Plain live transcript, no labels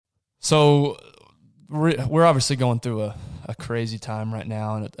So we're obviously going through a crazy time right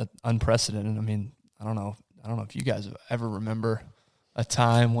now and unprecedented. I mean, I don't know if you guys ever remember a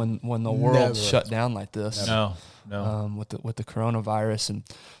time when the world shut down like this. No. With the coronavirus. And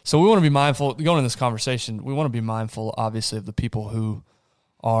so we want to be mindful going in this conversation. We want to be mindful, obviously, of the people who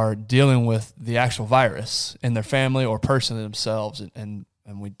are dealing with the actual virus in their family or personally themselves. And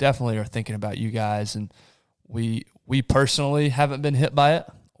we definitely are thinking about you guys. And we personally haven't been hit by it,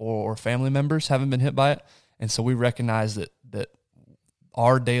 or family members haven't been hit by it. And so we recognize that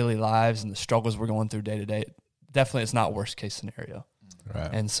our daily lives and the struggles we're going through day to day, definitely it's not worst case scenario. Right.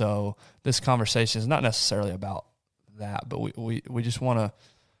 And so this conversation is not necessarily about that, but we just want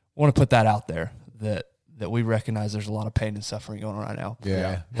to put that out there that we recognize there's a lot of pain and suffering going on right now.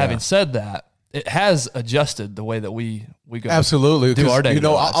 Yeah. Having said that, it has adjusted the way that we go. Absolutely. Do our day.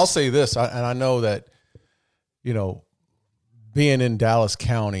 I'll say this, and I know that, being in Dallas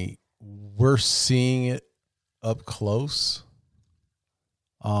County, we're seeing it up close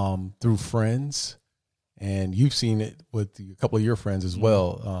through friends, and you've seen it with a couple of your friends as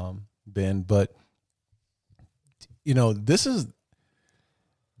well, Ben. But this is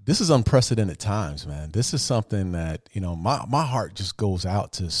unprecedented times, man. This is something that my heart just goes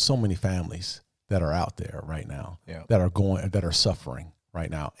out to so many families that are out there right now, that are suffering right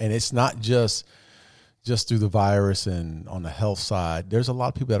now, and it's not just through the virus and on the health side. There's a lot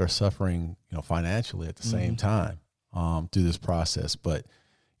of people that are suffering, financially at the same time through this process. But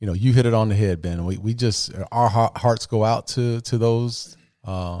you hit it on the head, Ben. We just, our hearts go out to those.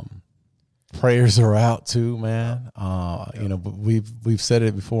 Prayers are out too, man. But we've said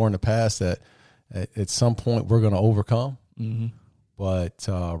it before in the past that at some point we're going to overcome. Mm-hmm. But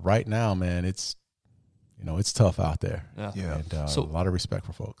right now, man, it's tough out there. Yeah. And so, a lot of respect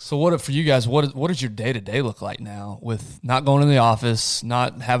for folks. So for you guys, what does your day-to-day look like now with not going to the office,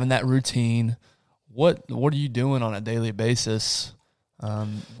 not having that routine? What are you doing on a daily basis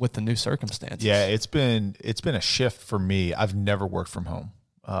with the new circumstances? Yeah, it's been a shift for me. I've never worked from home.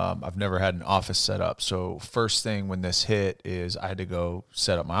 I've never had an office set up. So first thing when this hit is I had to go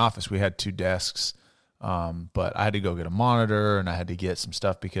set up my office. We had 2 desks, but I had to go get a monitor and I had to get some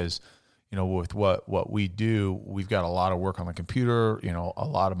stuff because with what we do, we've got a lot of work on the computer, a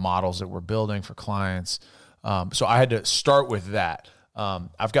lot of models that we're building for clients. So I had to start with that.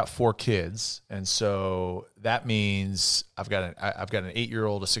 I've got 4 kids. And so that means I've got an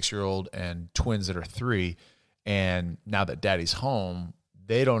 8-year-old, a 6-year-old, and twins that are 3. And now that daddy's home,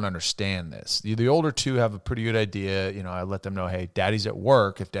 they don't understand this. The older 2 have a pretty good idea. I let them know, hey, daddy's at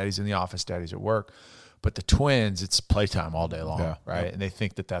work. If daddy's in the office, daddy's at work. But the twins, it's playtime all day long, right? Yeah. And they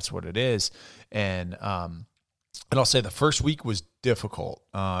think that that's what it is. And I'll say the first week was difficult.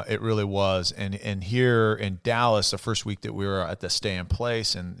 It really was. And here in Dallas, the first week that we were at the stay in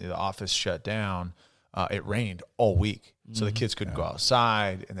place and the office shut down, it rained all week. So the kids couldn't go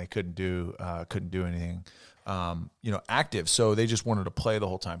outside and they couldn't do anything, active. So they just wanted to play the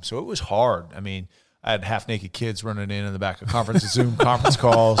whole time. So it was hard. I mean, I had half naked kids running in the back of Zoom conference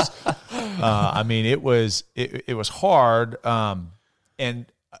calls. It was hard. And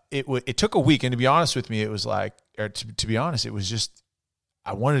it took a week. And to be honest with me, it was like, to be honest, it was just,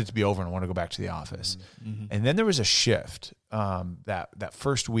 I wanted it to be over and I wanted to go back to the office. Mm-hmm. And then there was a shift, that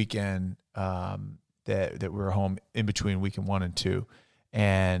first weekend, that we were home in between weekend 1 and 2.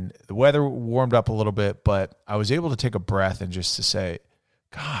 And the weather warmed up a little bit, but I was able to take a breath and just to say,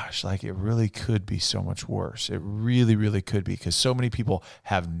 gosh, like it really could be so much worse. It really, really could be, because so many people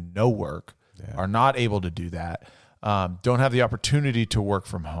have no work, are not able to do that, don't have the opportunity to work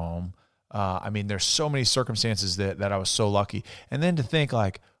from home. There's so many circumstances that I was so lucky. And then to think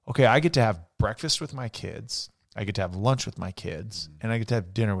like, okay, I get to have breakfast with my kids, I get to have lunch with my kids, and I get to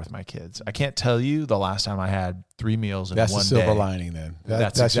have dinner with my kids. I can't tell you the last time I had 3 meals in one day. That's the silver lining then.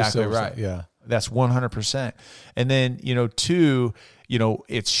 That's exactly right. Yeah. That's 100%. And then, 2,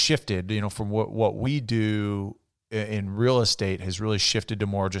 it's shifted, from what we do in real estate has really shifted to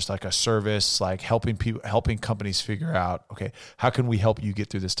more just like a service, like helping companies figure out, okay, how can we help you get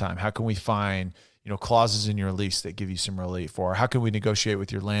through this time? How can we find, clauses in your lease that give you some relief? Or how can we negotiate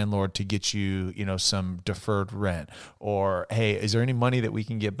with your landlord to get you, some deferred rent? Or, hey, is there any money that we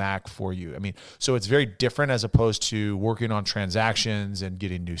can get back for you? So it's very different as opposed to working on transactions and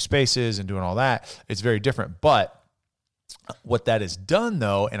getting new spaces and doing all that. It's very different. But what that has done,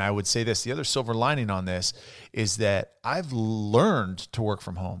 though, and I would say this, the other silver lining on this is that I've learned to work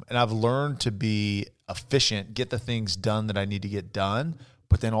from home and I've learned to be efficient, get the things done that I need to get done,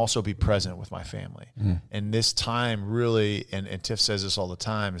 but then also be present with my family. And this time really, and Tiff says this all the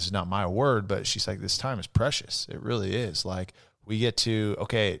time, this is not my word, but she's like, this time is precious. It really is. Like, We get to,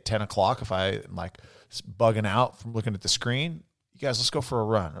 okay, at 10 o'clock, if I'm like bugging out from looking at the screen, you guys, let's go for a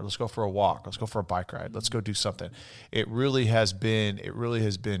run, or let's go for a walk. Let's go for a bike ride. Let's go do something. It really has been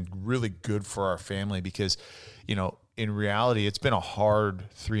really good for our family because, you know, in reality, it's been a hard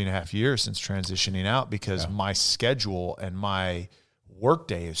 3.5 years since transitioning out because my schedule and my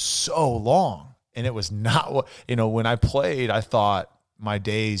workday is so long. And it was not what, you know, when I played, I thought, my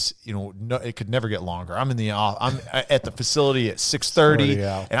days, you know, no, it could never get longer. I'm at the facility at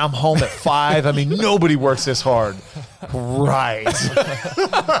 6:30 and I'm home at 5. I mean, nobody works this hard. Right.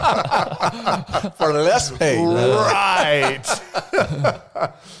 For less pay. Right.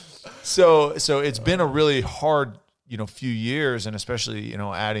 So it's been a really hard, you know, few years, and especially, you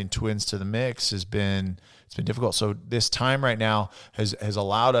know, adding twins to the mix it's been difficult. So this time right now has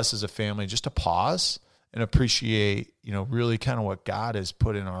allowed us as a family just to pause and appreciate, you know, really kind of what God has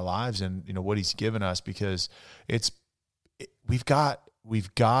put in our lives and, you know, what he's given us, because we've got your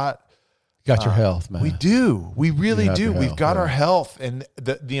health, man. We do. We really do. We've got our health, and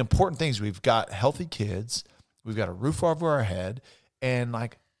the important things, we've got healthy kids. We've got a roof over our head, and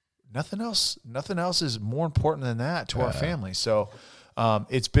like nothing else is more important than that to our family. So,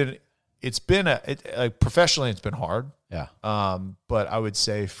 professionally, it's been hard. Yeah. But I would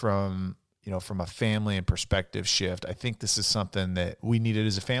say from a family and perspective shift, I think this is something that we needed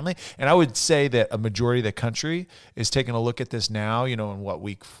as a family. And I would say that a majority of the country is taking a look at this now, you know, in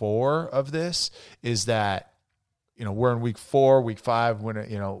week 4 of this is that, you know, we're in week 4, week 5, when,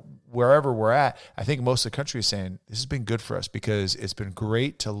 you know, wherever we're at, I think most of the country is saying this has been good for us because it's been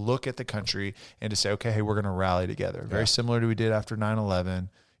great to look at the country and to say, okay, hey, we're going to rally together. Very similar to what we did after 9/11.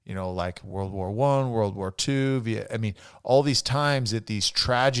 You know, like World War I, World War II. I mean, all these times that these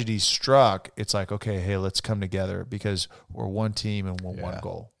tragedies struck, it's like, okay, hey, let's come together because we're one team and we're one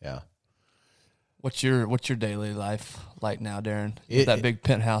goal. Yeah. What's your daily life like now, Darren? That big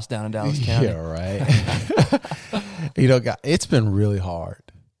penthouse down in Dallas County. Yeah, right. You know, it's been really hard.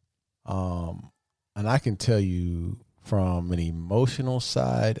 And I can tell you from an emotional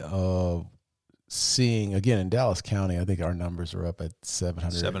side of seeing, again, in Dallas County, I think our numbers are up at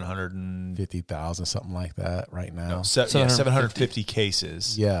 750,000, something like that right now. No, 750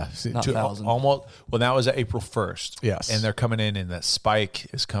 cases. Yeah. Not thousand. Almost. Well, that was April 1st. Yes. And they're coming in, and that spike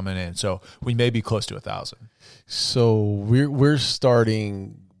is coming in. So we may be close to 1,000. So we're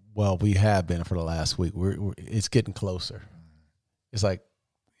starting, well, we have been for the last week. It's getting closer. It's like,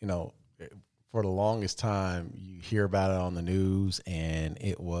 you know, for the longest time, you hear about it on the news, and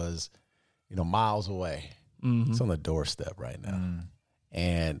it was, you know, miles away. Mm-hmm. It's on the doorstep right now. Mm.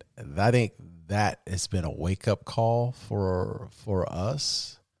 And I think that has been a wake-up call for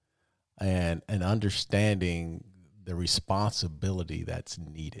us and understanding the responsibility that's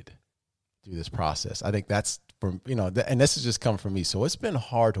needed through this process. I think that's from, you know, and this has just come from me. So it's been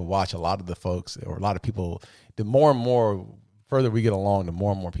hard to watch a lot of the folks, or a lot of people, the more and more further we get along, the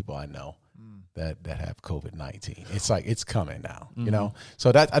more and more people I know that have COVID-19. It's like, it's coming now, you know?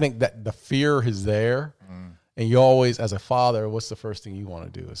 So that, I think that the fear is there. And you always, as a father, what's the first thing you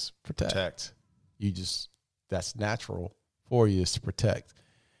want to do is protect. You just, that's natural for you, is to protect.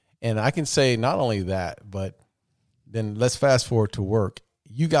 And I can say not only that, but then let's fast forward to work.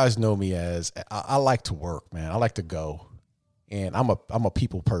 You guys know me as, I like to work, man. I like to go. And I'm a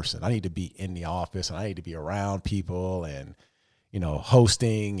people person. I need to be in the office, and I need to be around people, and, you know,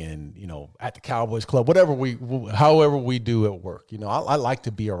 hosting, and, you know, at the Cowboys Club, however we do at work. You know, I like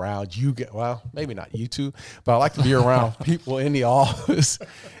to be around you. Well, maybe not you two, but I like to be around people in the office,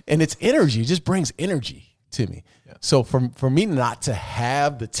 and it's energy. It just brings energy to me. Yeah. So for me not to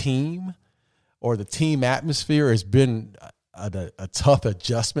have the team or the team atmosphere has been a tough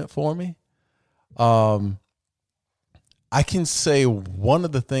adjustment for me. I can say one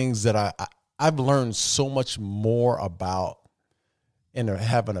of the things that I've learned so much more about and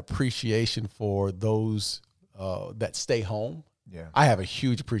have an appreciation for those that stay home. Yeah, I have a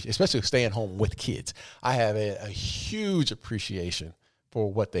huge appreciation, especially staying home with kids. I have a huge appreciation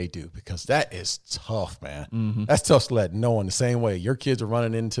for what they do, because that is tough, man. Mm-hmm. That's tough to let no one, the same way your kids are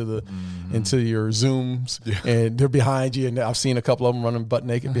running into your Zooms and they're behind you. And I've seen a couple of them running butt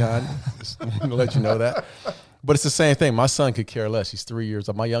naked behind you. Just to let you know that. But it's the same thing. My son could care less. He's 3 years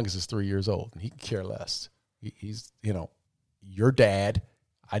old. My youngest is 3 years old, and he can care less. He's, you know, your dad.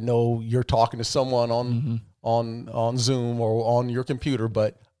 I know you're talking to someone on Zoom or on your computer,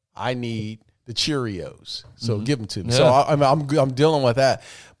 but I need the Cheerios, so give them to me. Yeah. So I'm dealing with that,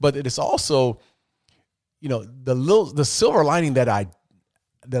 but it's also, you know, the silver lining that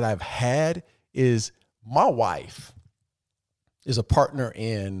I've had is my wife is a partner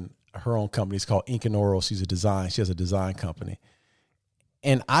in her own company. It's called Ink and Oral. She has a design company,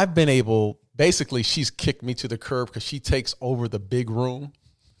 And I've been able, basically, she's kicked me to the curb because she takes over the big room.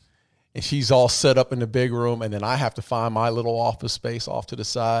 And she's all set up in the big room. And then I have to find my little office space off to the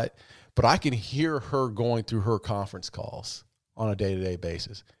side. But I can hear her going through her conference calls on a day-to-day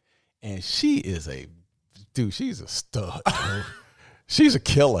basis. And she is she's a stud. She's a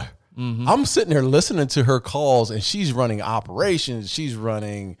killer. Mm-hmm. I'm sitting there listening to her calls, and she's running operations. She's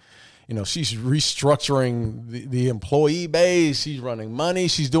running, she's restructuring the employee base. She's running money.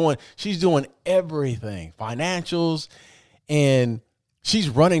 She's doing everything, financials, and she's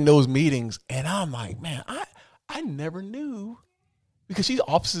running those meetings. And I'm like, man, I never knew, because she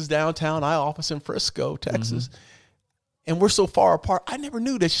offices downtown. I office in Frisco, Texas. Mm-hmm. And we're so far apart. I never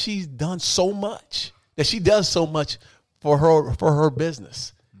knew that she's done so much, that she does so much for her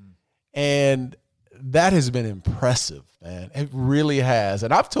business. And that has been impressive, man. It really has.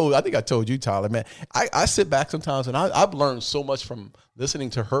 And I think I told you, Tyler, man, I sit back sometimes and I've learned so much from listening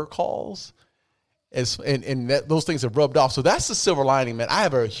to her calls, and those things have rubbed off. So that's the silver lining, man. I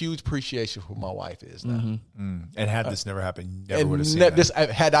have a huge appreciation for who my wife is now. Mm-hmm. And had this never happened, you never would have seen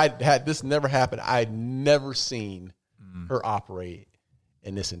that. Had this never happened, I'd never seen her operate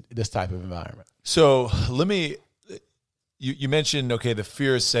in this type of environment. So let me, you mentioned, okay, the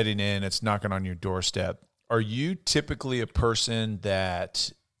fear is setting in, it's knocking on your doorstep. Are you typically a person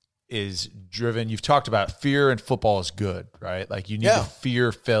that is driven? You've talked about fear in football is good, right? Like you need to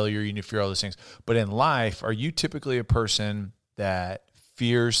fear failure, you need to fear all those things. But in life, are you typically a person that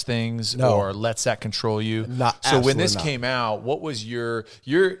fears things or lets that control you? So when this came out, what was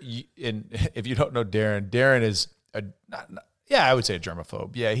and if you don't know Darren is I would say a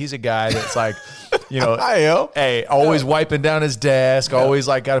germaphobe. Yeah, he's a guy that's like, always wiping down his desk, always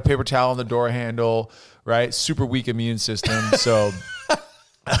like got a paper towel on the door handle, right? Super weak immune system. So,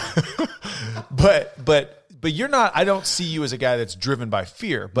 but you're not. I don't see you as a guy that's driven by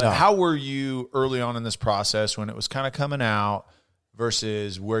fear. But how were you early on in this process when it was kind of coming out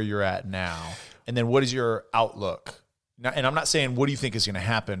versus where you're at now? And then what is your outlook? Now, and I'm not saying what do you think is going to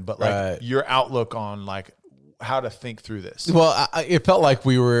happen, but like your outlook on like how to think through this. Well, it felt like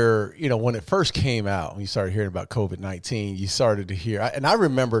we were, when it first came out, when you started hearing about COVID-19, you started to hear, and I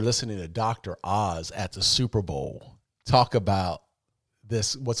remember listening to Dr. Oz at the Super Bowl talk about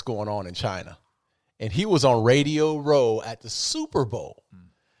what's going on in China. And he was on Radio Row at the Super Bowl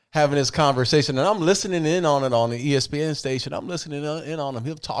having this conversation. And I'm listening in on it on the ESPN station. I'm listening in on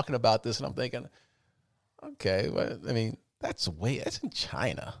him talking about this. And I'm thinking, okay, well, that's in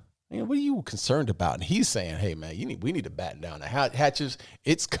China. What are you concerned about? And he's saying, "Hey, man, we need to batten down the hatches.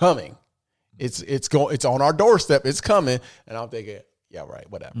 It's coming. It's on our doorstep. It's coming." And I'm thinking, "Yeah, right,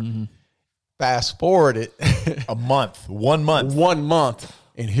 whatever." Mm-hmm. Fast forward it one month,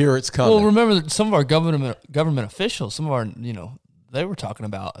 and here it's coming. Well, remember that some of our government officials, some of our they were talking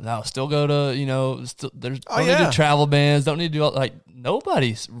about now still go to don't need to do travel bans, don't need to do like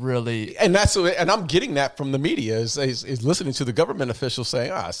nobody's really, and I'm getting that from the media is listening to the government officials saying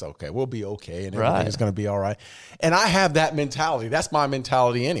it's okay, we'll be okay, and everything is going to be all right. And I have that mentality. That's my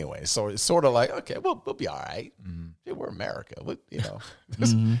mentality anyway. So it's sort of like, okay, we'll be all right. Mm-hmm. Yeah, we're America.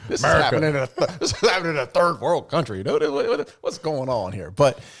 This is happening in a third world country. What's going on here?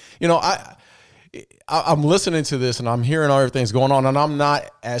 But I'm listening to this and I'm hearing all everything's going on, and I'm not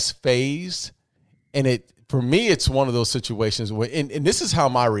as fazed. And for me, it's one of those situations where, and this is how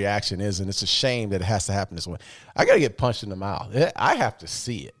my reaction is, and it's a shame that it has to happen this way. I got to get punched in the mouth. I have to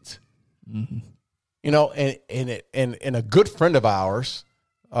see it. Mm-hmm. And a good friend of ours,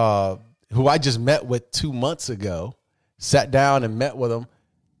 who I just met with 2 months ago, sat down and met with him,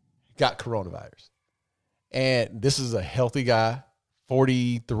 got coronavirus. And this is a healthy guy,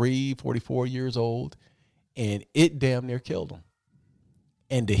 43, 44 years old, and it damn near killed him.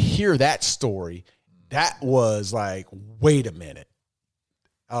 And to hear that story, that was like, wait a minute.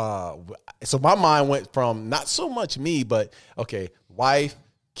 So my mind went from not so much me, but okay, wife,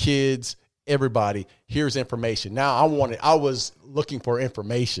 kids, everybody, here's information. Now I was looking for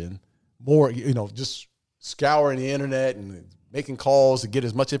information more, just scouring the internet and making calls to get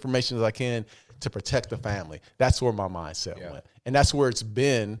as much information as I can to protect the family. That's where my mindset went. And that's where it's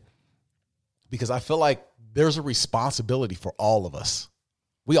been, because I feel like there's a responsibility for all of us.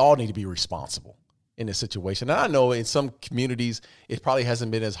 We all need to be responsible in this situation. And I know in some communities, it probably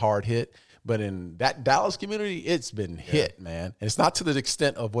hasn't been as hard hit, but in that Dallas community, it's been hit, man. And it's not to the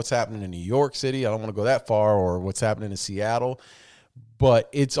extent of what's happening in New York City. I don't want to go that far, or what's happening in Seattle, but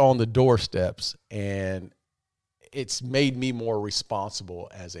it's on the doorsteps, and it's made me more responsible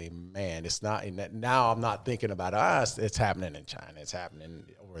as a man. It's not in that now. I'm not thinking about it's happening in China, it's happening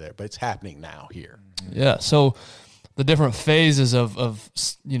over there, but it's happening now here. Yeah. So the different phases of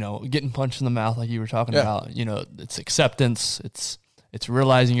getting punched in the mouth like you were talking about. It's acceptance. It's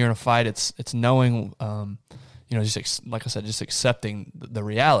realizing you're in a fight. It's knowing, like I said, just accepting the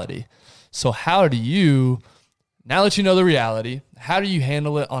reality. So how do you, now that you know the reality, how do you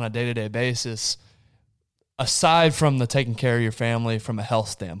handle it on a day-to-day basis, aside from the taking care of your family from a health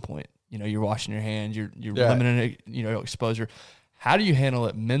standpoint? You're washing your hands, you're limiting, exposure. How do you handle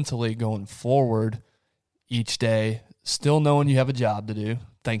it mentally going forward each day, still knowing you have a job to do,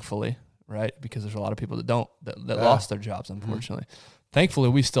 thankfully, right? Because there's a lot of people that lost their jobs, unfortunately. Mm-hmm. Thankfully,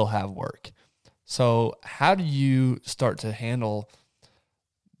 we still have work. So how do you start to handle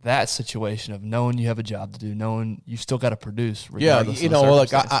that situation of knowing you have a job to do, knowing you still got to produce?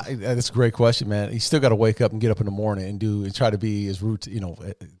 That's a great question, man. You still got to wake up and get up in the morning and try to be as routine,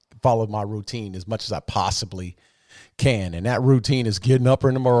 follow my routine as much as I possibly can. And that routine is getting up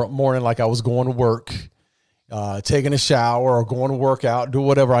in the morning like I was going to work, taking a shower or going to work out, do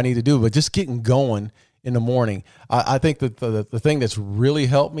whatever I need to do, but just getting going in the morning. I think that the thing that's really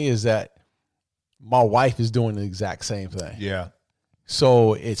helped me is that my wife is doing the exact same thing. Yeah.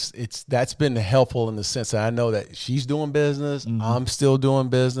 So that's been helpful in the sense that I know that she's doing business. Mm-hmm. I'm still doing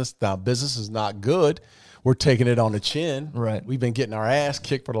business. Now, business is not good. We're taking it on the chin. Right. We've been getting our ass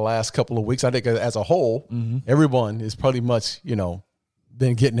kicked for the last couple of weeks. I think as a whole, everyone is pretty much,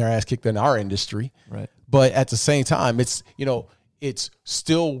 been getting their ass kicked in our industry. Right. But at the same time, it's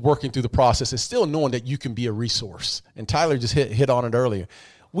still working through the process. It's still knowing that you can be a resource. And Tyler just hit on it earlier.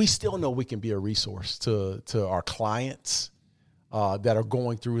 We still know we can be a resource to our clients that are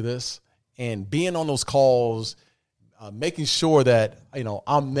going through this, and being on those calls, making sure that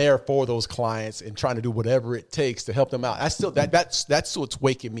I'm there for those clients and trying to do whatever it takes to help them out. That's what's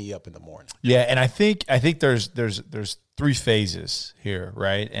waking me up in the morning. Yeah, and I think there's three phases here,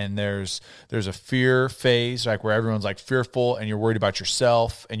 right? And there's a fear phase, like where everyone's like fearful and you're worried about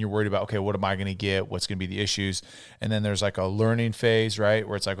yourself and you're worried about, okay, what am I going to get? What's going to be the issues? And then there's like a learning phase, right?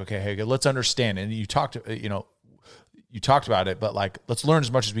 Where it's like, okay, hey, let's understand. And you talked about it, but like, let's learn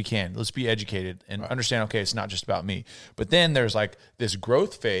as much as we can. Let's be educated and understand, okay, it's not just about me. But then there's like this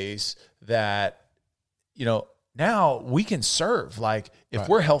growth phase that, now we can serve. Like if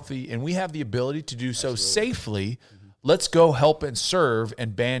we're healthy and we have the ability to do so safely, let's go help and serve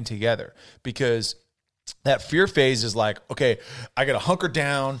and band together. Because that fear phase is like, okay, I got to hunker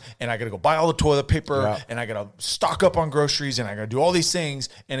down and I got to go buy all the toilet paper and I got to stock up on groceries and I got to do all these things.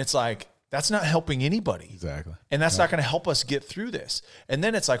 And it's like, that's not helping anybody. Exactly. And that's not going to help us get through this. And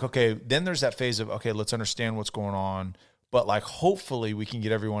then it's like, okay, then there's that phase of, okay, let's understand what's going on. But like, hopefully we can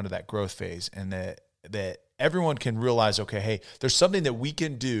get everyone to that growth phase and that everyone can realize, okay, hey, there's something that we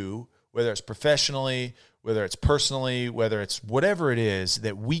can do, whether it's professionally, whether it's personally, whether it's whatever it is,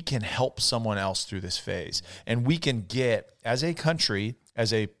 that we can help someone else through this phase. And we can get, as a country,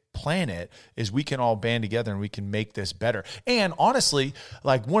 as a planet, is we can all band together and we can make this better. And honestly,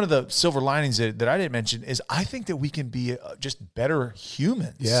 like one of the silver linings that I didn't mention is I think that we can be just better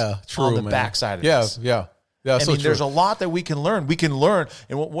humans. Yeah, true, on the backside of this. Yeah. I mean, there's a lot that we can learn. We can learn.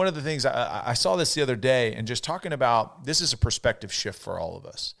 And one of the things I saw this the other day, and just talking about, this is a perspective shift for all of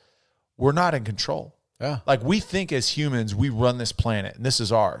us. We're not in control. Yeah. Like we think as humans, we run this planet and this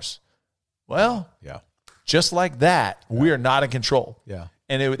is ours. Well, just like that, we are not in control. Yeah.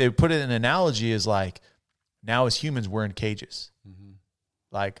 And they put it in an analogy as like, now as humans, we're in cages. Mm-hmm.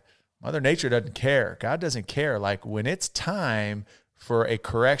 Like Mother Nature doesn't care. God doesn't care. Like when it's time for a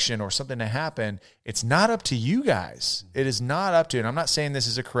correction or something to happen, it's not up to you guys. It is not up to, and I'm not saying this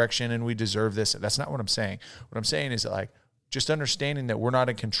is a correction and we deserve this. That's not what I'm saying. What I'm saying is that like, just understanding that we're not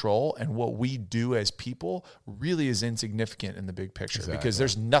in control and what we do as people really is insignificant in the big picture, because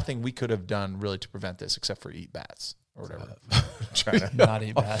there's nothing we could have done really to prevent this except for eat bats or whatever. Trying to not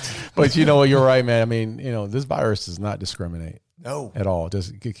eat bats. But you're right, man. I mean, this virus does not discriminate. No. At all.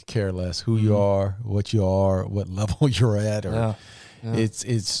 Just care less who you are, what level you're at, or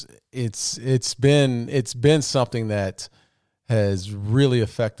it's been something that has really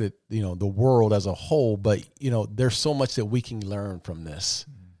affected, the world as a whole. But, there's so much that we can learn from this.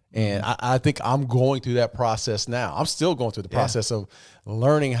 And I think I'm going through that process now. I'm still going through the process of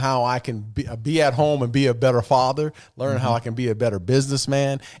learning how I can be at home and be a better father, learn how I can be a better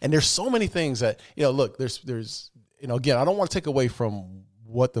businessman. And there's so many things that, look, there's again, I don't want to take away from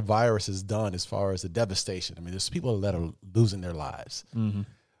what the virus has done as far as the devastation. I mean, there's people that are losing their lives. Mm-hmm.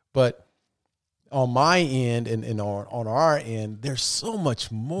 But on my end and on our end, there's so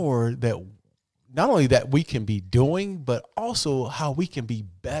much more that not only that we can be doing, but also how we can be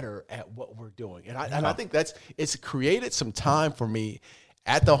better at what we're doing. And I think it's created some time for me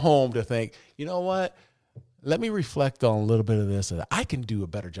at the home to think, you know what? let me reflect on a little bit of this. That I can do a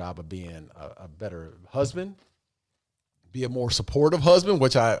better job of being a better husband, be a more supportive husband,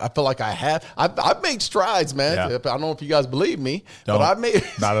 which I feel like I have. I've made strides, man. Yeah. I don't know if you guys believe me, but I've made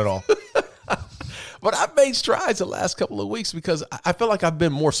not at all. But I've made strides the last couple of weeks because I feel like I've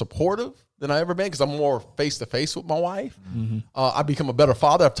been more supportive than I ever been because I'm more face to face with my wife. Mm-hmm. I've become a better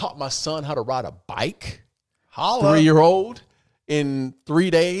father. I've taught my son how to ride a bike. Holla. 3-year-old in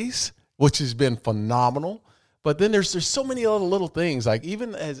 3 days, which has been phenomenal. But then there's so many other little things. Like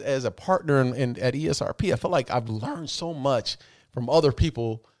even as a partner at ESRP, I feel like I've learned so much from other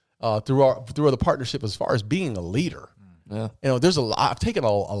people through the partnership as far as being a leader. Yeah. There's a lot. I've taken a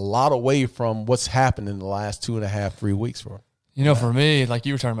lot away from what's happened in the last 2.5, 3 weeks for. For me, like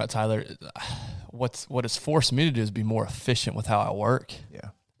you were talking about, Tyler, what it's forced me to do is be more efficient with how I work.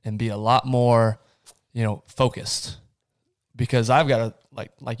 Yeah. And be a lot more, focused. Because I've got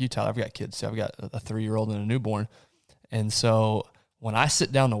like you, Tyler, I've got kids. So I've got a 3-year-old and a newborn. And so when I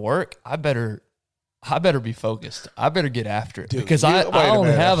sit down to work, I better be focused. I better get after it. Dude, because I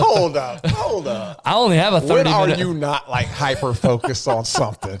only have hold up. I only have a 30 When are minute. you not like hyper focused on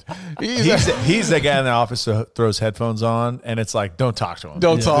something? He's the guy in the office who throws headphones on, and it's like, don't talk to him.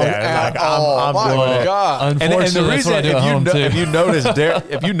 Don't talk. Yeah, I'm my God. Unfortunately, and the reason, if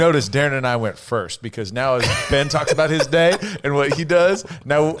you notice, Darren and I went first because now as Ben talks about his day and what he does,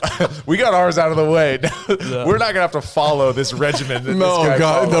 now we got ours out of the way. We're not gonna have to follow this regimen. That No, this guy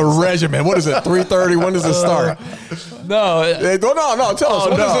God, follows. the regimen. What is it? 3:30. When does it start? No. No. Tell us.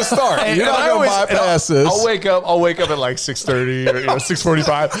 When does it start? You're not going to bypass this. I'll wake up at like 6:30 or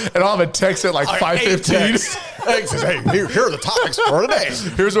 6:45, and I'll have a text at like 5:15. Hey, here are the topics for today.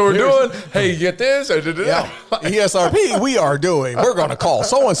 Here's what we're doing. Hey, you get this? Yeah. ESRP, we're going to call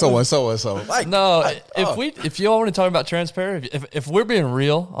so-and-so and so-and-so. If you all want to talk about transparent, if we're being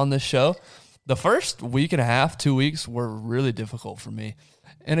real on this show, the first week and a half, 2 weeks were really difficult for me.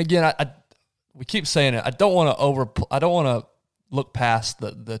 And again, we keep saying it. I don't want to look past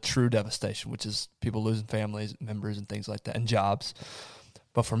the true devastation, which is people losing families, members, and things like that, and jobs.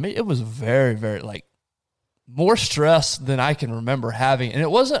 But for me, it was very, very more stress than I can remember having. And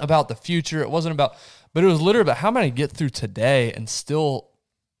it wasn't about the future. It wasn't about, but it was literally about how am I going to get through today and still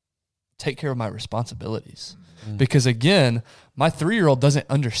take care of my responsibilities. Mm-hmm. Because again, my 3-year-old doesn't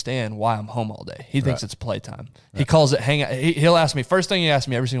understand why I'm home all day. He thinks it's playtime. Right. He calls it hangout. He'll ask me, first thing he asks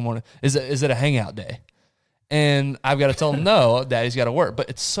me every single morning, is it a hangout day? And I've got to tell him, no, Daddy's got to work. But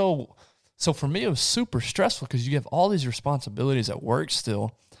it's so for me, it was super stressful because you have all these responsibilities at work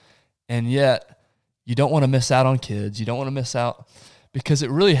still. And yet you don't want to miss out on kids. You don't want to miss out because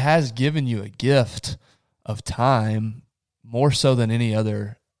it really has given you a gift of time more so than any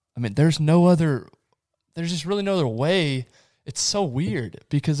other. I mean, there's just really no other way. It's so weird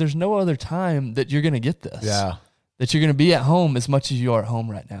because there's no other time that you're going to get this. Yeah. That you're going to be at home as much as you are at home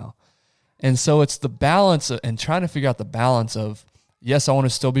right now. And so it's the balance and trying to figure out the balance of, yes, I want to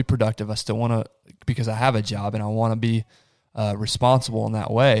still be productive. I still want to, because I have a job and I want to be responsible in that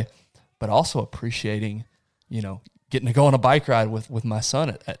way, but also appreciating, getting to go on a bike ride with my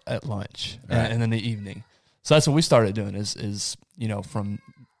son at lunch and in the evening. So that's what we started doing is from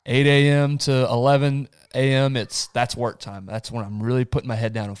 8 a.m. to 11 a.m. That's work time. That's when I'm really putting my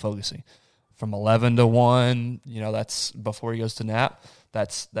head down and focusing. From 11 to 1, that's before he goes to nap.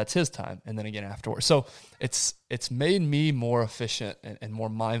 That's his time. And then again afterwards. So it's made me more efficient and more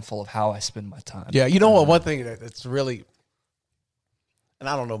mindful of how I spend my time. Yeah. You know what? One thing that's really, and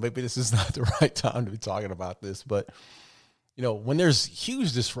I don't know, maybe this is not the right time to be talking about this, but when there's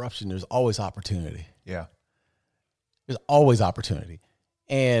huge disruption, there's always opportunity. Yeah. There's always opportunity.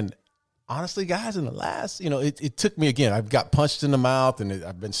 And honestly, guys, in the last, it took me again. I've got punched in the mouth and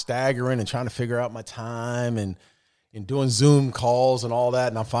I've been staggering and trying to figure out my time and doing Zoom calls and all that.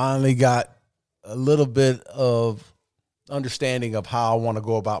 And I finally got a little bit of understanding of how I want to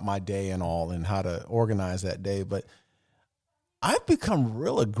go about my day and all and how to organize that day. But I've become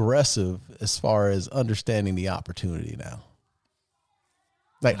real aggressive as far as understanding the opportunity now.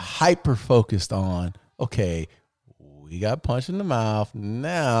 Like hyper focused on, okay, we got punched in the mouth.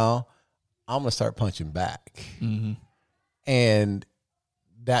 Now I'm going to start punching back. Mm-hmm. And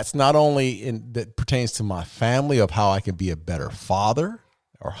that's not only that pertains to my family of how I can be a better father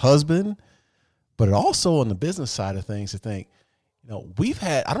or husband, but it also on the business side of things to think, we've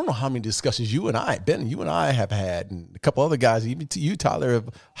had, I don't know how many discussions you and I have had, and a couple other guys, even to you, Tyler, of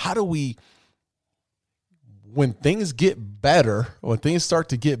how do we, when things get better, when things start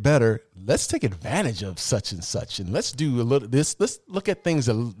to get better, let's take advantage of such and such. And let's do let's look at things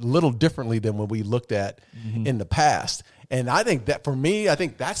a little differently than what we looked at in the past. And I think that for me, I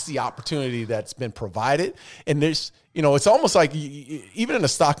think that's the opportunity that's been provided. And there's, it's almost like even in the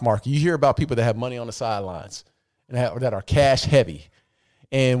stock market, you hear about people that have money on the sidelines and that are cash heavy.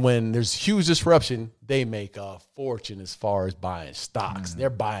 And when there's huge disruption, they make a fortune as far as buying stocks. They're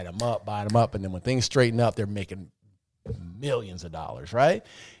buying them up. And then when things straighten up, they're making millions of dollars, right?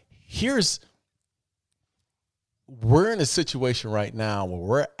 We're in a situation right now where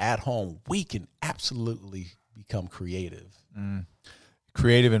we're at home. We can absolutely become creative.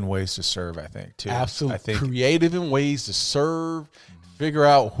 Creative in ways to serve, I think, too. Absolutely. Creative in ways to serve, figure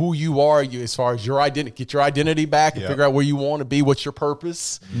out who you are as far as your identity, get your identity back and figure out where you want to be, what's your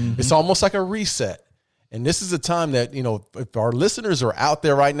purpose. It's almost like a reset. And this is a time that, if our listeners are out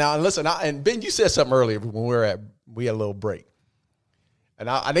there right now, and listen, and Ben, you said something earlier when we had a little break. And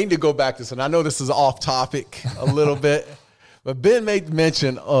I need to go back to this, and I know this is off topic a little bit, but Ben made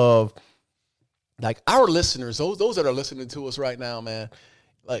mention of like our listeners, those that are listening to us right now, man,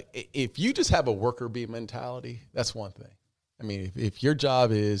 like if you just have a worker bee mentality, that's one thing. I mean, if your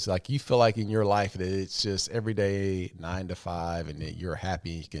job is like you feel like in your life that it's just every day 9 to 5 and that you're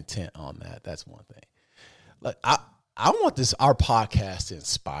happy and content on that, that's one thing. Like I want our podcast to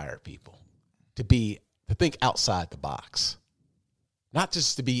inspire people to think outside the box. Not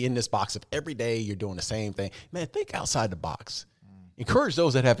just to be in this box of every day you're doing the same thing. Man, think outside the box. Encourage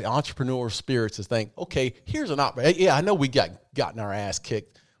those that have the entrepreneurial spirits to think, okay, here's an opportunity. Yeah, I know we gotten our ass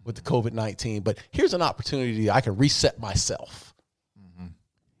kicked with the COVID-19, but here's an opportunity I can reset myself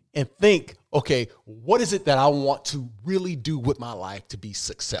and think, okay, what is it that I want to really do with my life to be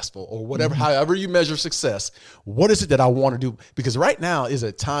successful or whatever, however you measure success, what is it that I want to do? Because right now is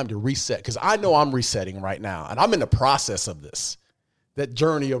a time to reset, because I know I'm resetting right now, and I'm in the process of this. That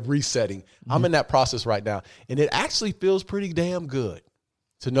journey of resetting. I'm in that process right now. And it actually feels pretty damn good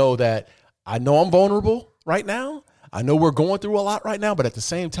to know that I know I'm vulnerable right now. I know we're going through a lot right now, but at the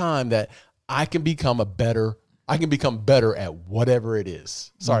same time that I can become better at whatever it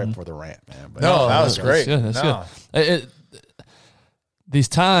is. Sorry for the rant, man. But no, that was great. That's good. These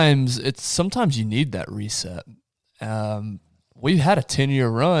times, sometimes you need that reset. We've had a 10-year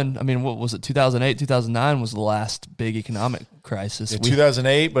run. I mean, what was it? 2008, 2009 was the last big economic crisis. Yeah,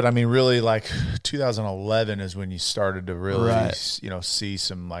 2008, but I mean, really, like 2011 is when you started to really, see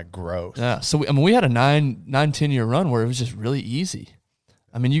some like growth. Yeah. So we had a 10-year run where it was just really easy.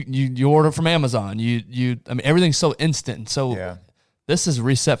 I mean, you order from Amazon. I mean, everything's so instant. And so this is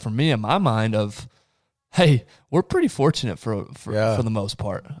reset for me in my mind of, hey, we're pretty fortunate for the most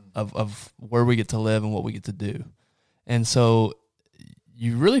part of where we get to live and what we get to do. And so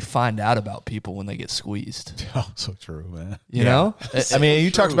you really find out about people when they get squeezed. Oh, so true, man. You know? I mean,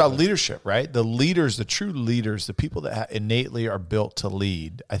 you talked about leadership, right? The leaders, the true leaders, the people that innately are built to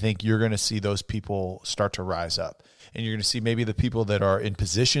lead, I think you're going to see those people start to rise up. And you're going to see maybe the people that are in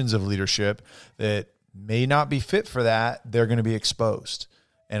positions of leadership that may not be fit for that, they're going to be exposed.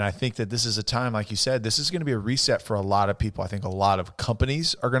 And I think that this is a time, like you said, this is going to be a reset for a lot of people. I think a lot of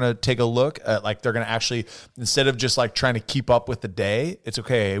companies are going to take a look at, like, they're going to actually, instead of just like trying to keep up with the day, it's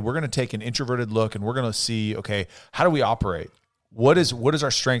okay. We're going to take an introverted look and we're going to see, okay, how do we operate? What is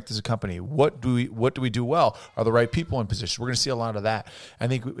our strength as a company? What do we do well? Are the right people in position? We're going to see a lot of that. I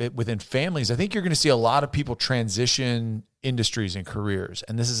think within families, I think you're going to see a lot of people transition industries and careers.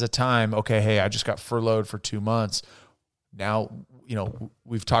 And this is a time, okay, hey, I just got furloughed for 2 months. Now,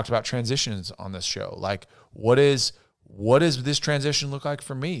 we've talked about transitions on this show. Like, what does this transition look like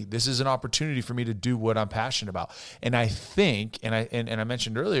for me? This is an opportunity for me to do what I'm passionate about. And I think, and I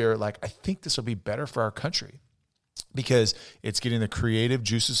mentioned earlier, like, I think this will be better for our country because it's getting the creative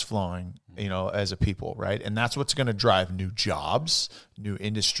juices flowing, as a people, right? And that's what's going to drive new jobs, new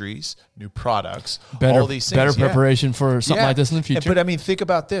industries, new products, all these things. Better preparation for something like this in the future. But I mean, think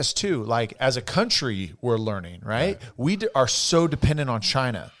about this too. Like, as a country, we're learning, right? We are so dependent on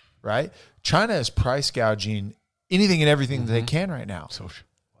China, right? China is price gouging anything and everything that they can right now.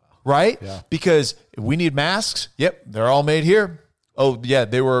 Right? Yeah. Because we need masks. Yep. They're all made here. Oh yeah.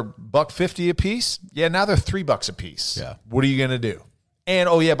 They were $1.50 a piece. Yeah. Now they're $3 a piece. Yeah. What are you going to do? And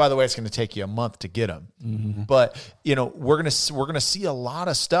oh yeah, by the way, it's going to take you a month to get them. Mm-hmm. But we're going to see a lot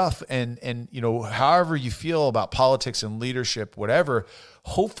of stuff, and however you feel about politics and leadership, whatever.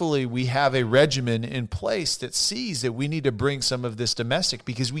 Hopefully, we have a regimen in place that sees that we need to bring some of this domestic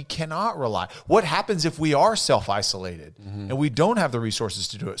because we cannot rely. What happens if we are self-isolated and we don't have the resources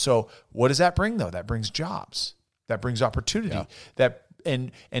to do it? So, what does that bring though? That brings jobs. That brings opportunity. Yeah.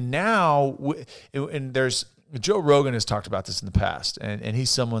 And now there's. Joe Rogan has talked about this in the past, and he's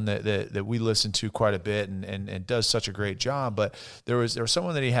someone that we listen to quite a bit and does such a great job. But there was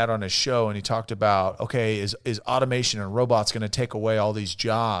someone that he had on his show, and he talked about, okay, is automation and robots going to take away all these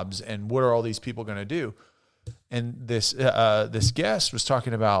jobs, and what are all these people going to do? And this guest was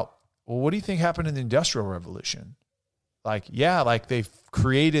talking about, well, what do you think happened in the Industrial Revolution? Like, yeah, like they've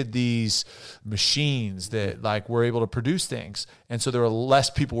created these machines that like were able to produce things. And so there were less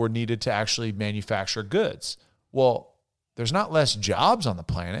people were needed to actually manufacture goods. Well, there's not less jobs on the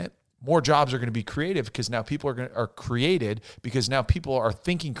planet. More jobs are going to be creative because now people are created because now people are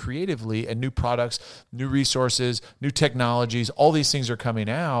thinking creatively, and new products, new resources, new technologies, all these things are coming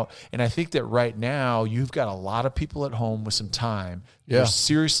out. And I think that right now you've got a lot of people at home with some time. They're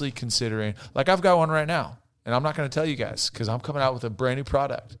seriously considering, like I've got one right now. And I'm not going to tell you guys because I'm coming out with a brand new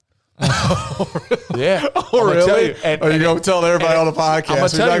product. Yeah. Oh, really? Are you going to tell everybody on the podcast? I'm going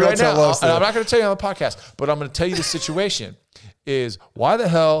to tell you right now. I'm not going to tell you on the podcast, but I'm going to tell you the situation is, why the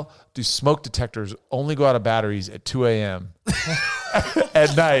hell do smoke detectors only go out of batteries at 2 a.m.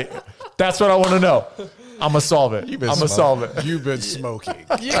 at night? That's what I want to know. I'm going to solve it. I'm going to solve it. You've been smoking.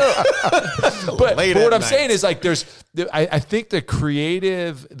 Yeah. But what I'm saying is, like, I think the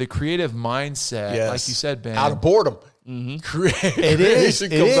creative mindset, like you said, Ben. Out of boredom.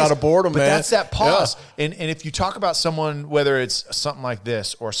 Creation comes out of boredom, man. But that's that pause. Yeah. And if you talk about someone, whether it's something like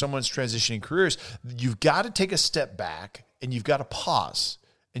this or someone's transitioning careers, you've got to take a step back and you've got to pause.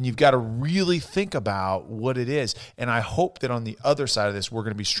 And you've got to really think about what it is. And I hope that on the other side of this, we're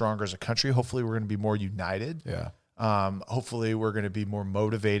going to be stronger as a country. Hopefully, we're going to be more united. Yeah. Hopefully, we're going to be more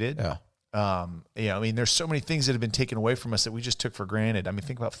motivated. Yeah. I mean, there's so many things that have been taken away from us that we just took for granted. I mean,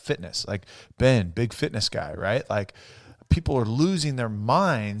 think about fitness. Like Ben, big fitness guy, right? Like people are losing their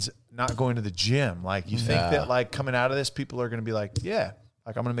minds not going to the gym. Like you think that like coming out of this, people are going to be like, yeah,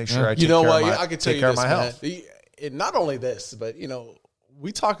 like I'm going to make sure I take care of my, I can tell you this, my health. Not only this, but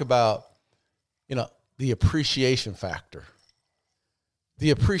we talk about, the appreciation factor.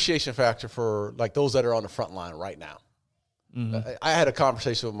 The appreciation factor for like those that are on the front line right now. Mm-hmm. I had a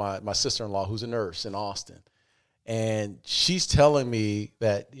conversation with my sister-in-law who's a nurse in Austin, and she's telling me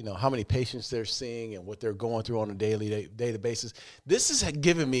that, how many patients they're seeing and what they're going through on a daily basis. This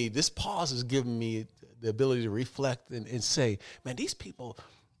pause has given me the ability to reflect and say, man, these people,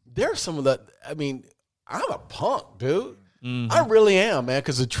 they're some of the, I'm a punk, dude. Mm-hmm. I really am, man,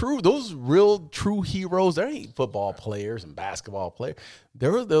 because those real true heroes, they ain't football players and basketball players.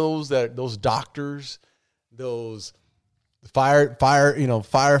 There are those doctors, those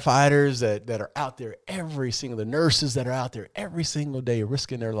firefighters that are out there the nurses that are out there every single day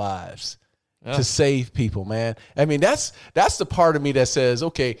risking their lives to save people, man. I mean, that's the part of me that says,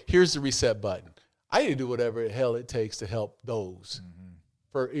 okay, here's the reset button. I need to do whatever the hell it takes to help those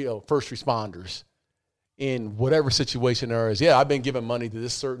for first responders in whatever situation there is. Yeah, I've been giving money to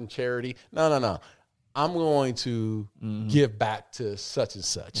this certain charity. No. I'm going to give back to such and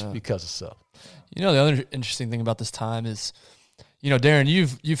such because of so. The other interesting thing about this time is, Darren,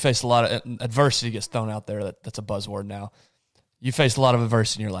 you've faced a lot of adversity gets thrown out there. That's a buzzword now. You faced a lot of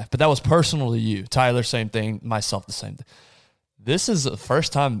adversity in your life, but that was personal to you. Tyler, same thing. Myself, the same thing. This is the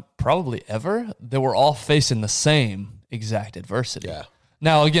first time probably ever that we're all facing the same exact adversity. Yeah.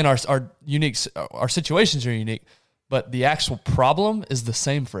 Now, again, our situations are unique, but the actual problem is the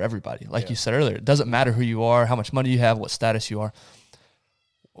same for everybody. Like you said earlier, it doesn't matter who you are, how much money you have, what status you are.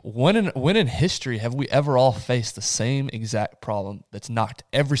 When in history have we ever all faced the same exact problem that's knocked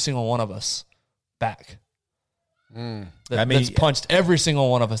every single one of us back? That's punched every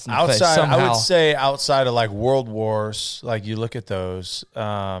single one of us in the face somehow. I would say outside of like world wars, like you look at those,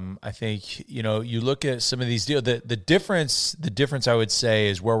 I think, you look at some of these deals, the difference I would say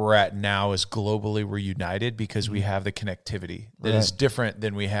is where we're at now is globally we're united because we have the connectivity that is different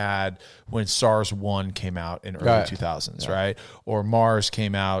than we had when SARS-1 came out in early 2000s, right? Or MERS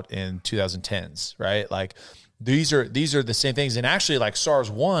came out in 2010s, right? Like these are the same things. And actually like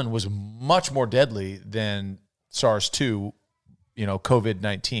SARS-1 was much more deadly than SARS-2,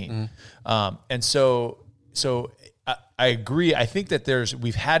 COVID-19. And so I agree. I think that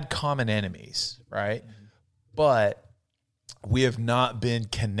we've had common enemies, right? But we have not been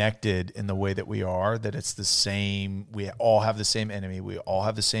connected in the way that we are, that it's the same. We all have the same enemy. We all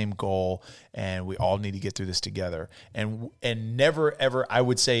have the same goal, and we all need to get through this together. And never, ever, I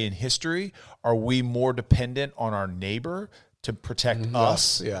would say in history, are we more dependent on our neighbor to protect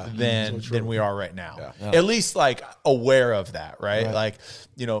us than we are right now. Yeah. At least like aware of that, right? Like,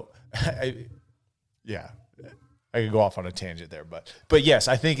 I could go off on a tangent there, but yes,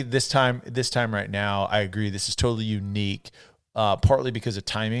 I think this time right now, I agree. This is totally unique. partly because of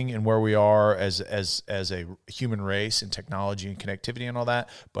timing and where we are as a human race and technology and connectivity and all that.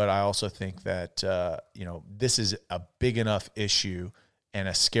 But I also think that, this is a big enough issue and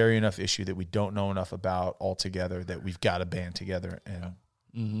a scary enough issue that we don't know enough about altogether, that we've got to band together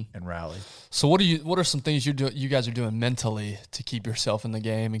and rally. So what are some things you guys are doing mentally to keep yourself in the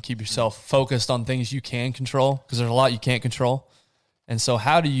game and keep yourself focused on things you can control? Because there's a lot you can't control. And so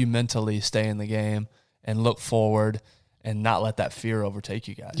how do you mentally stay in the game and look forward and not let that fear overtake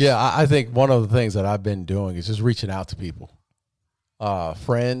you guys? Yeah, I think one of the things that I've been doing is just reaching out to people.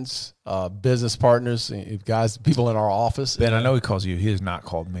 Friends, business partners, guys, people in our office. Ben, I know he calls you. He has not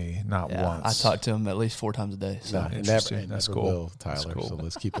called me, not once. I talk to him at least 4 times a day. So Interesting. That's cool. Will, Tyler. That's cool. So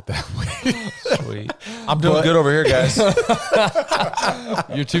let's keep it that way. Sweet. I'm doing good over here, guys.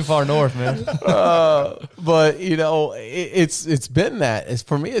 You're too far north, man. But it's been that.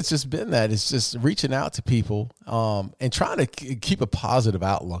 For me, it's just been that. It's just reaching out to people and trying to keep a positive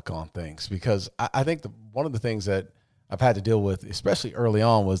outlook on things, because I think one of the things that I've had to deal with, especially early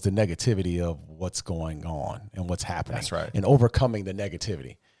on, was the negativity of what's going on and what's happening. That's right. And overcoming the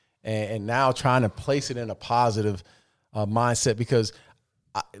negativity. And now trying to place it in a positive mindset, because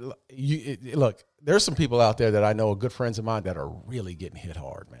look, there's some people out there that I know are good friends of mine that are really getting hit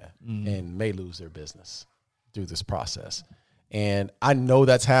hard, man, and may lose their business through this process. And I know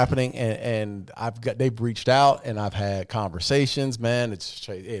that's happening, and they've reached out, and I've had conversations, man. It's,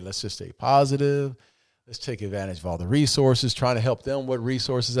 hey, let's just stay positive. Let's take advantage of all the resources, trying to help them with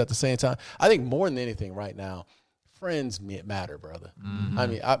resources at the same time. I think more than anything right now, friends matter, brother. Mm-hmm. I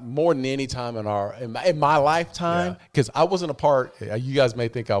mean, more than any time in my lifetime, because I wasn't a part, you guys may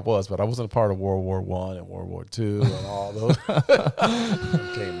think I was, but I wasn't a part of World War I and World War II and all those.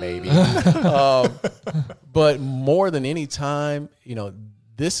 Okay, maybe. But more than any time,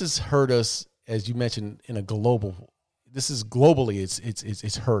 this has hurt us, as you mentioned, globally,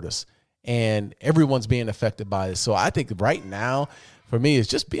 it's hurt us. And everyone's being affected by this. So I think right now, for me, it's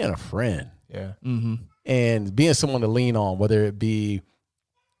just being a friend. Yeah. Mm-hmm. And being someone to lean on, whether it be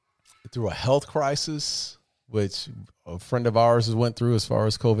through a health crisis, which a friend of ours has went through as far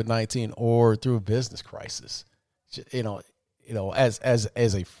as COVID-19, or through a business crisis.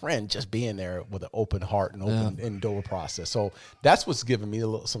 As a friend, just being there with an open heart and open door process. So that's what's given me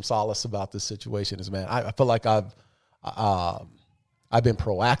some solace about this situation. Is, man, I feel like I've been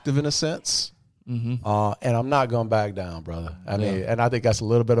proactive in a sense, and I'm not going back down, brother. I mean, and I think that's a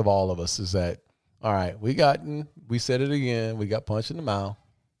little bit of all of us, is that, all right, we said it again. We got punched in the mouth.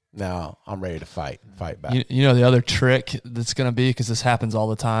 Now I'm ready to fight back. The other trick that's going to be, because this happens all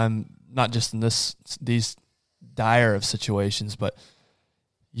the time, not just in these dire of situations, but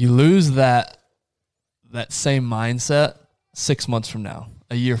you lose that same mindset 6 months from now.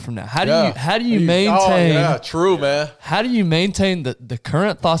 A year from now, how do you maintain? Oh, yeah, true, man. How do you maintain the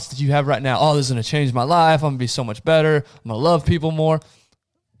current thoughts that you have right now? Oh, this is going to change my life. I'm going to be so much better. I'm going to love people more.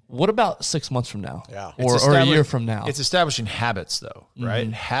 What about 6 months from now? Yeah. Or a year from now? It's establishing habits, though, right?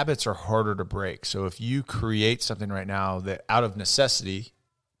 Mm-hmm. Habits are harder to break. So if you create something right now that out of necessity,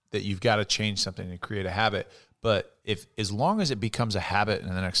 that you've got to change something and create a habit. But as long as it becomes a habit in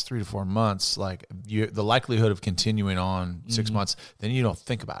the next 3 to 4 months, like the likelihood of continuing on 6 months, then you don't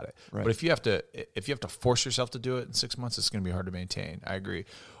think about it. Right. But if you have to force yourself to do it in 6 months, it's going to be hard to maintain. I agree.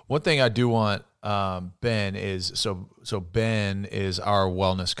 One thing I do want, Ben, is so Ben is our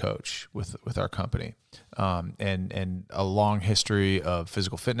wellness coach with our company, and a long history of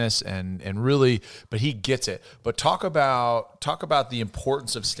physical fitness and really, but he gets it. But talk about the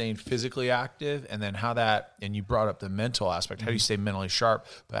importance of staying physically active, and then how that, and you brought up the mental aspect. How do you stay mentally sharp,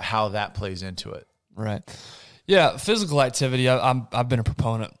 but how that plays into it? Right. Yeah, physical activity. I've been a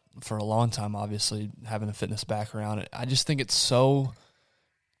proponent for a long time. Obviously, having a fitness background, I just think it's so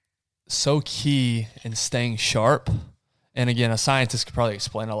key in staying sharp. And again, a scientist could probably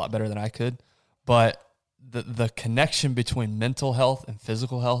explain it a lot better than I could, but the connection between mental health and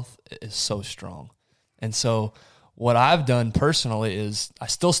physical health is so strong. And so what I've done personally is I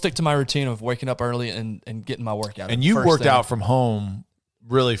still stick to my routine of waking up early and getting my workout. And you've worked out from home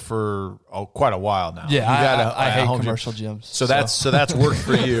really for quite a while now. Yeah, I hate commercial gyms. So that's worked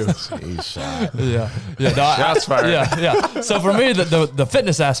for you. Shots fired. Yeah. So for me, the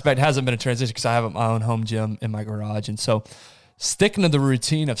fitness aspect hasn't been a transition, because I have my own home gym in my garage, and so sticking to the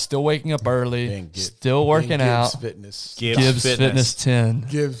routine of still waking up early, still working out. Gibbs Fitness 10.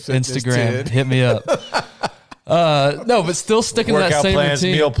 Gibbs Fitness Instagram. 10. Hit me up. No, but still sticking to that same plans,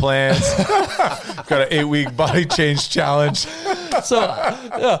 routine. Meal plans. Got an 8-week body change challenge.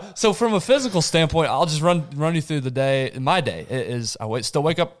 So from a physical standpoint, I'll just run you through the day. My day is still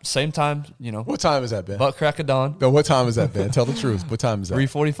wake up same time. What time is that, Ben? Butt crack of dawn. No, what time is that, Ben? Tell the truth. What time is that?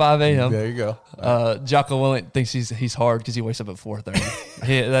 3:45 a.m. There you go. Jocko Willink thinks he's hard because he wakes up at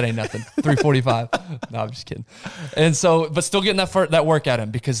 4:30. That ain't nothing. 3:45. No, I'm just kidding. And so, but still getting that workout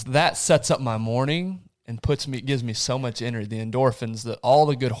in because that sets up my morning. And gives me so much energy, the endorphins, all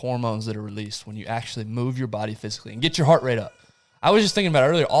the good hormones that are released when you actually move your body physically and get your heart rate up. I was just thinking about it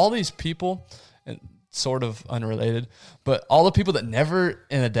earlier, all these people, and sort of unrelated, but all the people that never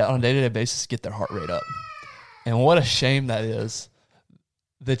on a day-to-day basis get their heart rate up. And what a shame that is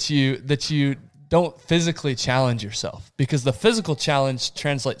that you don't physically challenge yourself because the physical challenge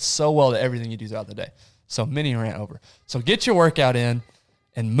translates so well to everything you do throughout the day. So mini rant over. So get your workout in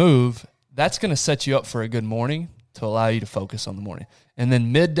and move. That's going to set you up for a good morning to allow you to focus on the morning. And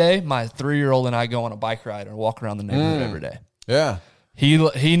then midday, my 3-year-old and I go on a bike ride or walk around the neighborhood every day. Yeah.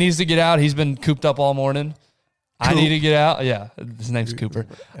 He needs to get out. He's been cooped up all morning. I need to get out. Yeah, his name's Cooper.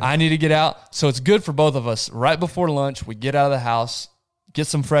 I need to get out. So it's good for both of us. Right before lunch, we get out of the house, get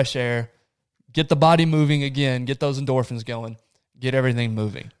some fresh air, get the body moving again, get those endorphins going, get everything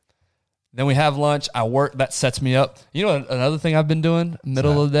moving. Then we have lunch. I work. That sets me up. You know, another thing I've been doing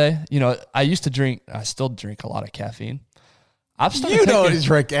middle of the day, you know, I still drink a lot of caffeine. You don't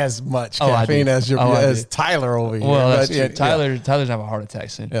drink as much caffeine as Tyler over here. Well, that's true. Tyler's going to have a heart attack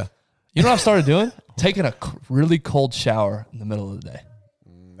soon. Yeah. You know what I've started doing? Taking a really cold shower in the middle of the day.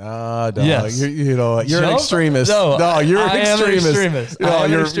 Nah, dog. Yes. You're an extremist. No, you're an extremist. No,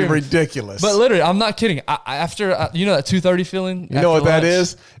 you're ridiculous. But literally, I'm not kidding. After that 2:30 feeling. You know what that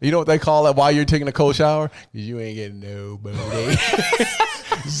is? You know what they call it? Why you're taking a cold shower? You ain't getting no booty,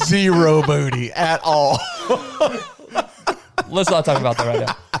 zero booty at all. Let's not talk about that right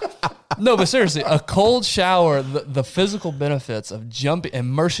now. No, but seriously, a cold shower, the physical benefits of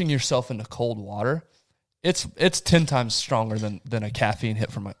immersing yourself into cold water. It's 10 times stronger than a caffeine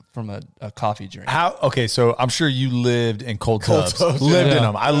hit from a coffee drink. Okay, so I'm sure you lived in cold tubs. Lived in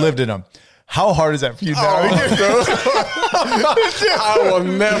them. I lived in them. How hard is that for you now? I will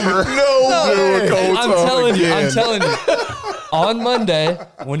never do a cold tub I'm telling you. On Monday,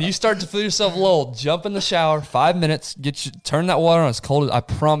 when you start to feel yourself lulled, jump in the shower, 5 minutes, turn that water on as cold as I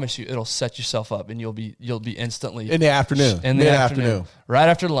promise you, it'll set yourself up, and you'll be instantly in the afternoon. Right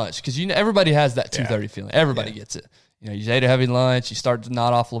after lunch, because everybody has that 2:30 feeling. Everybody gets it. You know, you ate a heavy lunch, you start to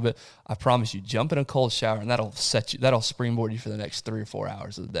nod off a little bit. I promise you, jump in a cold shower, and that'll springboard you for the next 3 or 4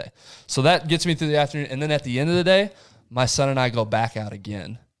 hours of the day. So that gets me through the afternoon, and then at the end of the day, my son and I go back out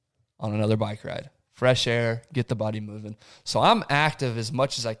again on another bike ride. Fresh air, get the body moving. So I'm active as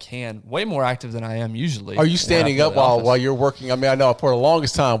much as I can, way more active than I am usually. Are you standing up while you're working? I mean, I know for the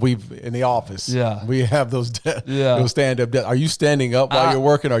longest time in the office, we have those stand-up desks. Are you standing up while you're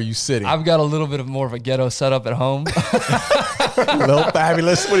working, or are you sitting? I've got a little bit of more of a ghetto setup at home. Little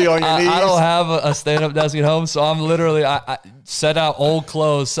fabulous. What are you on your knees? I don't have a stand-up desk at home, so I'm literally I set out old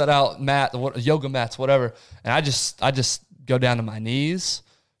clothes, set out yoga mats, whatever, and I just go down to my knees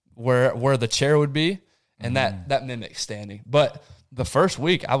where the chair would be, and that mimics standing. But the first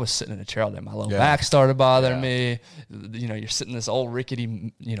week I was sitting in a chair all day. My low back started bothering me. You know, you're sitting in this old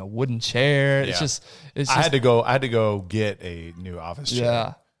rickety, wooden chair. It's just I had to go get a new office chair.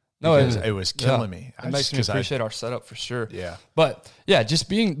 Yeah. No, it was killing me. It makes me appreciate our setup for sure. Yeah. But yeah, just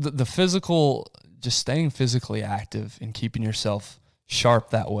being the physical, just staying physically active and keeping yourself sharp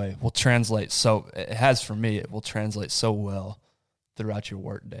that way will translate. So it has for me, it will translate so well throughout your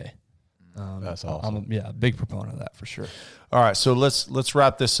work day. That's awesome. I'm a big proponent of that for sure. All right, so let's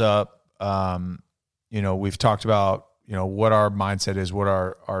wrap this up. We've talked about what our mindset is, what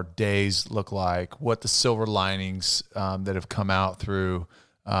our days look like, what the silver linings that have come out through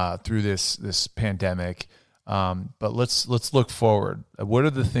this pandemic. But let's look forward. What are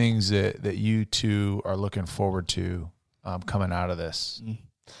the things that you two are looking forward to coming out of this?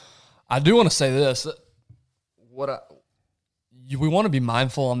 I do want to say this. We want to be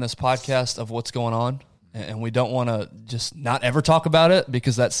mindful on this podcast of what's going on, and we don't want to just not ever talk about it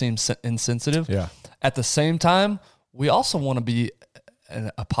because that seems insensitive. Yeah. At the same time, we also want to be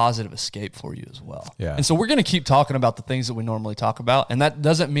a positive escape for you as well. Yeah. And so we're going to keep talking about the things that we normally talk about, and that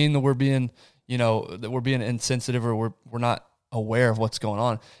doesn't mean that we're being, insensitive or we're not aware of what's going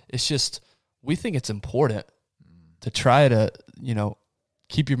on. It's just we think it's important to try to,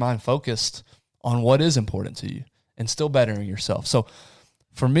 keep your mind focused on what is important to you and still bettering yourself. So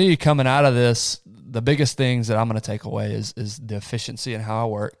for me, coming out of this, the biggest things that I'm going to take away is the efficiency in how I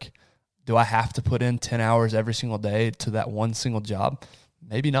work. Do I have to put in 10 hours every single day to that one single job?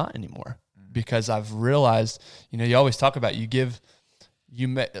 Maybe not anymore, because I've realized, you always talk about you give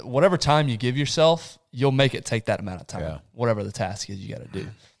whatever time you give yourself, you'll make it take that amount of time, whatever the task is you got to do.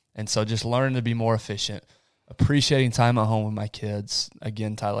 And so just learn to be more efficient, appreciating time at home with my kids.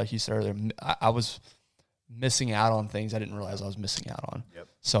 Again, Ty, like you said earlier, I was missing out on things I didn't realize I was missing out on.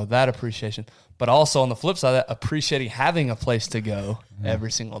 So that appreciation, but also on the flip side of that, appreciating having a place to go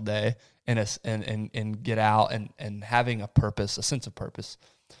every single day and get out and having a purpose, a sense of purpose.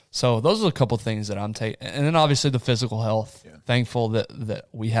 So those are a couple of things that I'm taking. And then obviously the physical health, thankful that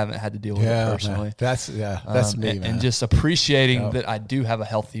we haven't had to deal with it personally. Man. That's me, man. And just appreciating that I do have a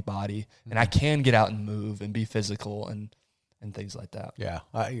healthy body and I can get out and move and be physical and things like that. Yeah.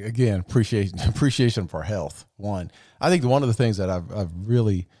 Again, appreciation for health. One, I think one of the things that I've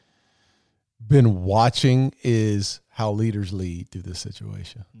really been watching is how leaders lead through this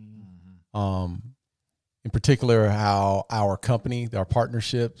situation. In particular, how our company, our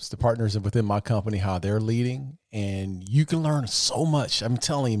partnerships, the partners within my company, how they're leading. And you can learn so much. I'm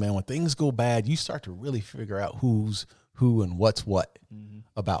telling you, man, when things go bad, you start to really figure out who's who and what's what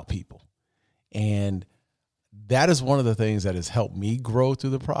about people. And that is one of the things that has helped me grow through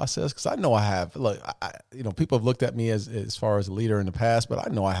the process. Because I know I have, people have looked at me as far as a leader in the past, but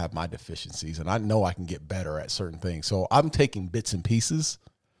I know I have my deficiencies and I know I can get better at certain things. So I'm taking bits and pieces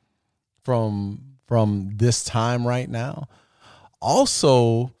from this time right now.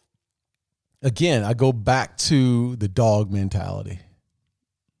 Also, again, I go back to the dog mentality.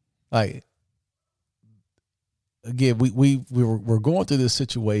 Like, again, we're going through this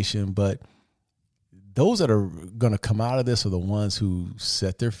situation, but those that are going to come out of this are the ones who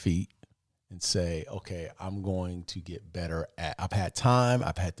set their feet and say, okay, I'm going to get better I've had time.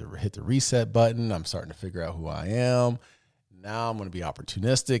 I've had to hit the reset button. I'm starting to figure out who I am. Now I'm going to be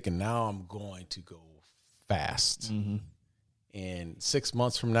opportunistic, and now I'm going to go fast. And 6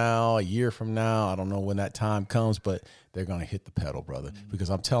 months from now, a year from now, I don't know when that time comes, but they're going to hit the pedal, brother.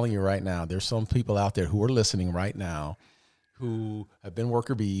 Because I'm telling you right now, there's some people out there who are listening right now who have been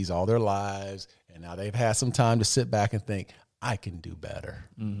worker bees all their lives, and now they've had some time to sit back and think, I can do better.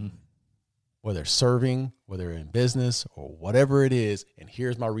 Whether serving, whether in business or whatever it is, and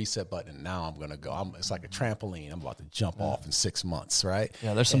here's my reset button, and now I'm going to go. It's like a trampoline. I'm about to jump off in 6 months, right?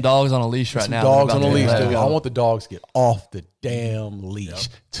 Yeah, there's some dogs on a leash right now. Dogs on a leash, dude. I want the dogs to get off the damn leash.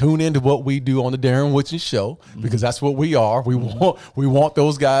 Tune into what we do on the Darren Woodson Show, because that's what we are. We want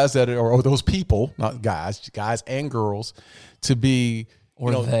those guys or those people, not guys and girls, to be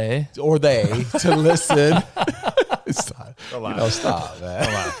they to listen. Stop,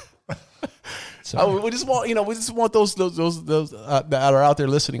 man. We just want those that are out there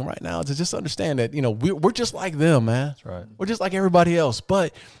listening right now to just understand that we're just like them, man. That's right. We're just like everybody else,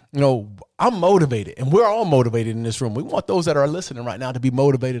 but I'm motivated, and we're all motivated in this room. We want those that are listening right now to be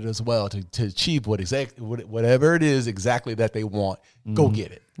motivated as well to achieve whatever it is exactly that they want. Go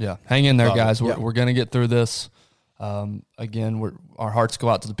get it. Yeah, hang in there, guys. We're gonna get through this. Again, our hearts go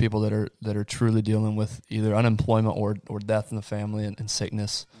out to the people that are truly dealing with either unemployment or death in the family and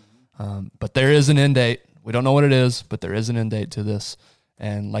sickness. But there is an end date. We don't know what it is, but there is an end date to this.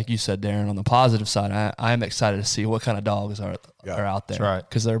 And like you said, Darren, on the positive side, I am excited to see what kind of dogs are out there. That's right.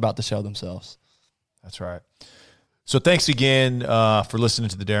 Because they're about to show themselves. That's right. So thanks again for listening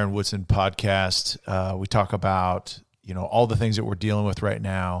to the Darren Woodson podcast. We talk about all the things that we're dealing with right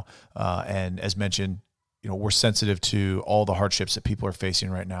now, and as mentioned, we're sensitive to all the hardships that people are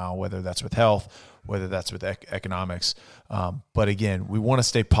facing right now, whether that's with health, whether that's with economics. But again, we want to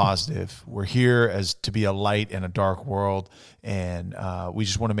stay positive. We're here to be a light in a dark world, and we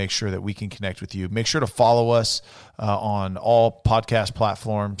just want to make sure that we can connect with you. Make sure to follow us on all podcast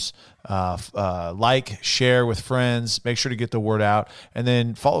platforms. Share with friends. Make sure to get the word out. And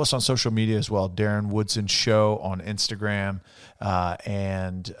then follow us on social media as well, Darren Woodson Show on Instagram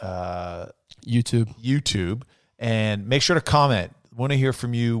and YouTube. And make sure to comment. Want to hear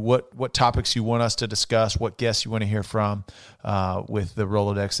from you what topics you want us to discuss, what guests you want to hear from. With the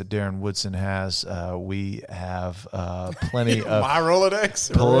Rolodex that Darren Woodson has, we have plenty of my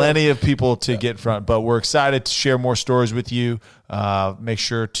Rolodex, plenty of people to get from. But we're excited to share more stories with you. Make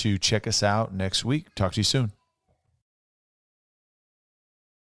sure to check us out next week. Talk to you soon.